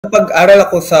Pag-aral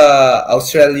ako sa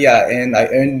Australia and I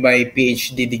earned my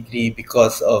PhD degree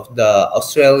because of the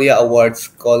Australia Award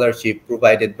scholarship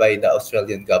provided by the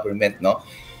Australian government, no?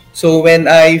 So when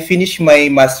I finished my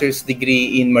master's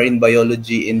degree in marine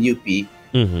biology in UP,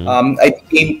 I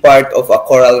became part of a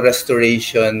coral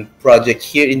restoration project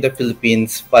here in the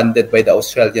Philippines funded by the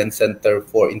Australian Center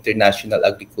for International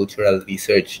Agricultural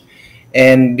Research.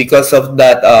 And because of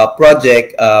that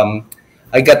project,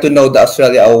 I got to know the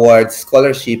Australia Awards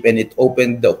scholarship, and it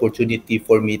opened the opportunity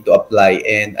for me to apply,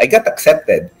 and I got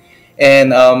accepted.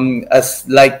 And as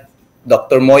like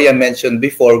Dr. Moya mentioned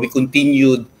before, we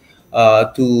continued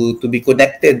to be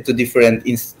connected to different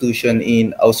institutions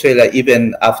in Australia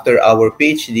even after our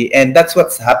PhD, and that's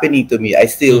what's happening to me. I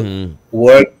still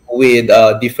work with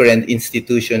different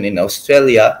institutions in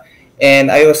Australia,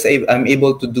 and I'm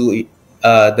able to do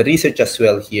the research as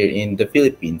well here in the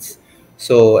Philippines.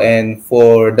 So, and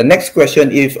for the next question,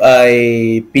 if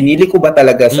I pinili ko ba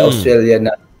talaga sa Australia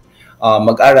na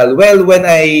mag-aral? Well, when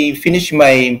I finished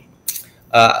my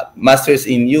master's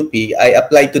in UP, I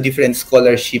applied to different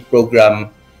scholarship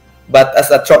program. But as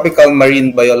a tropical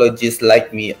marine biologist like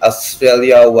me,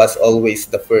 Australia was always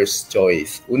the first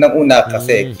choice. Unang-una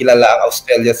kasi kilala ang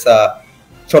Australia sa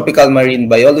tropical marine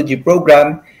biology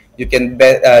program. You can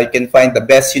find the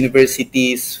best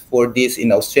universities for this in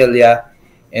Australia.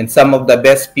 And some of the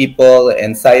best people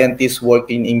and scientists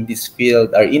working in this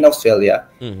field are in Australia.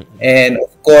 And of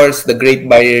course, the Great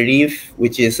Barrier Reef,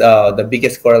 which is the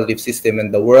biggest coral reef system in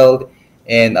the world,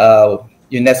 and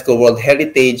UNESCO World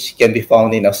Heritage can be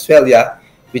found in Australia,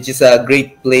 which is a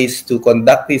great place to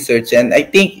conduct research. And I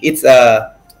think it's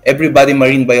everybody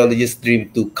marine biologist's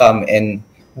dream to come and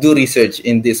do research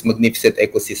in this magnificent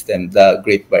ecosystem, the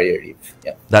Great Barrier Reef.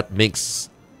 Yeah. That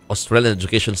makes Australian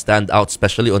education stand out,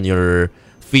 especially on your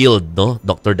field, no,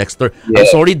 Dr. Dexter. I'm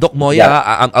sorry, Doc Moya.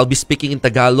 I'll be speaking in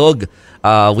Tagalog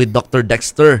with Dr.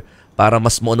 Dexter para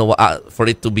mas for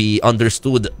it to be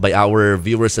understood by our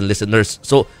viewers and listeners.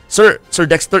 So, Sir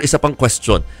Dexter, isa pang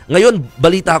question. Ngayon,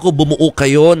 balita ko bumuo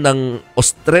kayo ng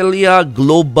Australia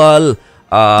Global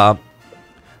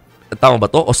tama ba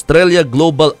to? Australia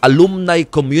Global Alumni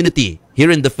Community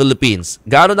here in the Philippines.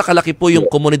 Gaano nakalaki po yung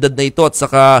komunidad na ito, at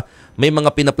saka may mga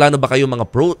pinaplano ba kayo mga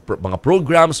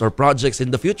programs or projects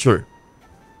in the future?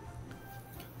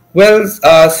 Well,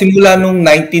 simula nung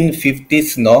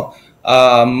 1950s, no,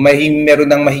 meron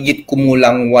ng mahigit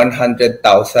kumulang 100,000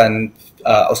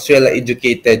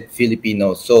 Australia-educated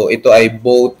Filipinos. So ito ay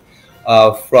both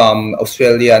from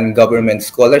Australian government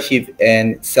scholarship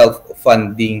and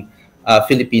self-funding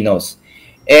Filipinos.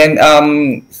 And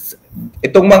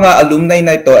itong mga alumni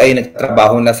na ito ay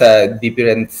nagtatrabaho na sa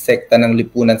different sekta ng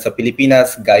lipunan sa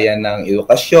Pilipinas, gaya ng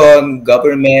edukasyon,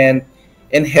 government,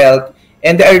 and health.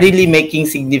 And they are really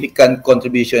making significant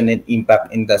contribution and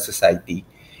impact in the society.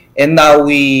 And now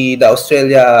we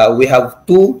have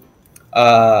two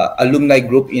alumni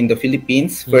group in the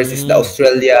Philippines. First is the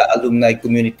Australia Alumni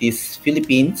Communities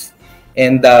Philippines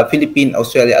and the Philippine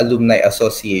Australia Alumni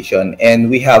Association.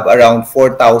 And we have around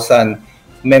 4,000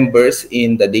 members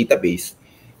in the database.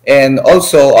 And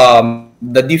also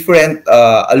the different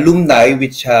alumni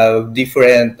which have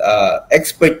different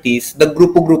expertise, the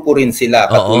grupo-grupo rin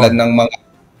sila, katulad ng mga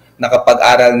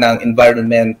nakapag-aral ng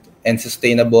environment and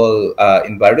sustainable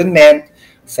environment,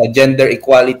 sa gender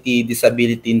equality,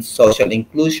 disability and social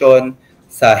inclusion,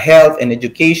 sa health and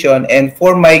education. And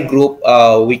for my group,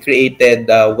 we created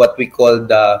what we call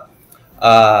the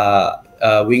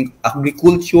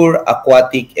agriculture,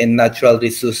 aquatic, and natural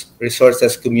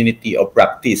resources community of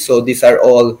practice. So these are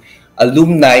all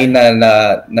alumni na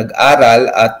nag-aral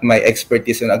at may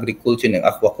expertise in agriculture and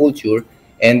aquaculture.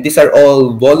 And these are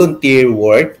all volunteer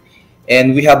work.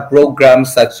 And we have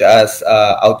programs such as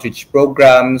outreach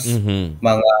programs,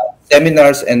 mga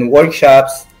seminars and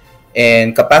workshops,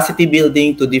 and capacity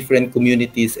building to different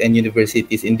communities and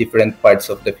universities in different parts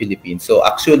of the Philippines. So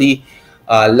actually,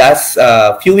 last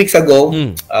few weeks ago,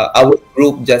 our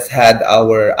group just had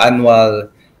our annual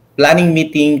planning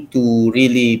meeting to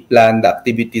really plan the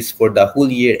activities for the whole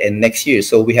year and next year.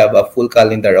 So we have a full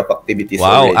calendar of activities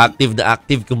already. Wow, active na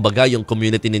active kumbaga yung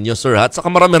community ninyo, sir. At saka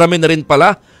marami-rami na rin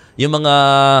pala yung mga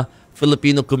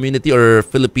Filipino community or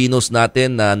Filipinos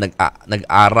natin na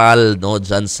nag-aral, no,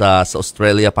 dyan sa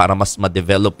Australia para mas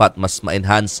ma-develop at mas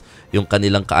ma-enhance yung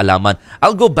kanilang kaalaman.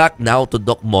 I'll go back now to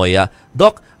Doc Moya.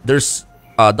 Doc,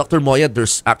 Dr. Moya,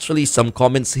 there's actually some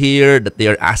comments here that they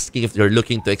are asking if they're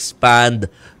looking to expand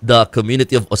the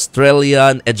community of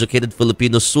Australian educated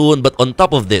Filipinos soon. But on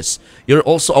top of this, you're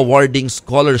also awarding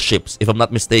scholarships, if I'm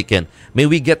not mistaken. May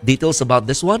we get details about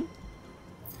this one?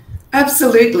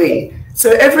 Absolutely.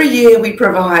 So every year we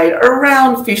provide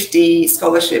around 50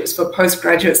 scholarships for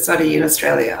postgraduate study in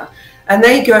Australia, and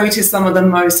they go to some of the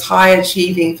most high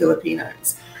achieving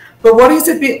Filipinos. But what is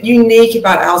a bit unique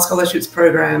about our scholarships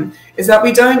program is that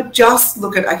we don't just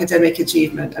look at academic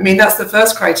achievement. I mean, that's the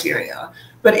first criteria.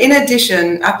 But in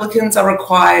addition, applicants are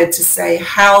required to say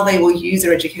how they will use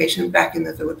their education back in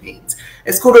the Philippines.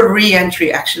 It's called a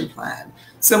re-entry action plan.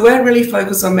 So we're really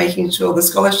focused on making sure the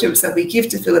scholarships that we give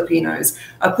to Filipinos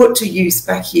are put to use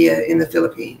back here in the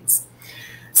Philippines.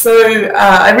 So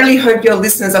I really hope your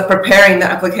listeners are preparing the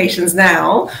applications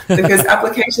now, because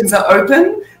applications are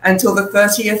open until the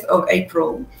 30th of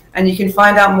April, and you can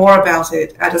find out more about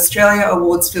it at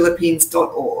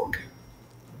australiaawardsphilippines.org.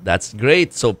 That's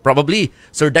great. So probably,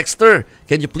 Sir Dexter,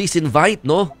 can you please invite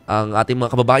ang ating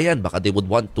mga kababayan? Baka they would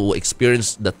want to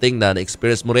experience the thing na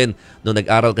na-experience mo rin nung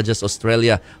nag-aral ka just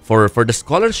Australia for the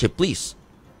scholarship, please.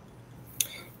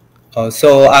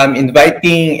 So I'm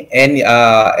inviting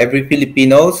every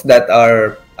Filipinos that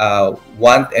are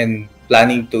want and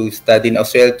planning to study in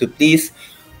Australia to please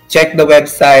check the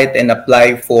website and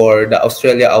apply for the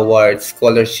Australia Awards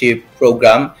Scholarship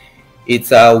Program.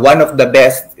 It's one of the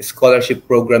best scholarship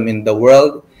program in the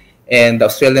world, and the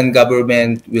Australian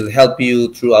government will help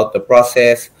you throughout the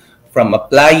process, from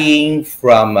applying,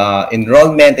 from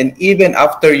enrollment, and even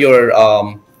after your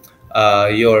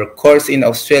course in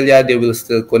Australia, they will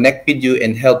still connect with you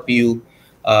and help you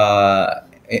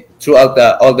throughout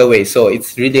all the way. So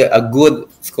it's really a good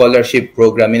scholarship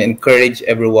program, and encourage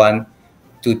everyone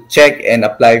to check and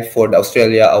apply for the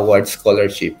Australia Awards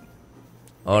Scholarship.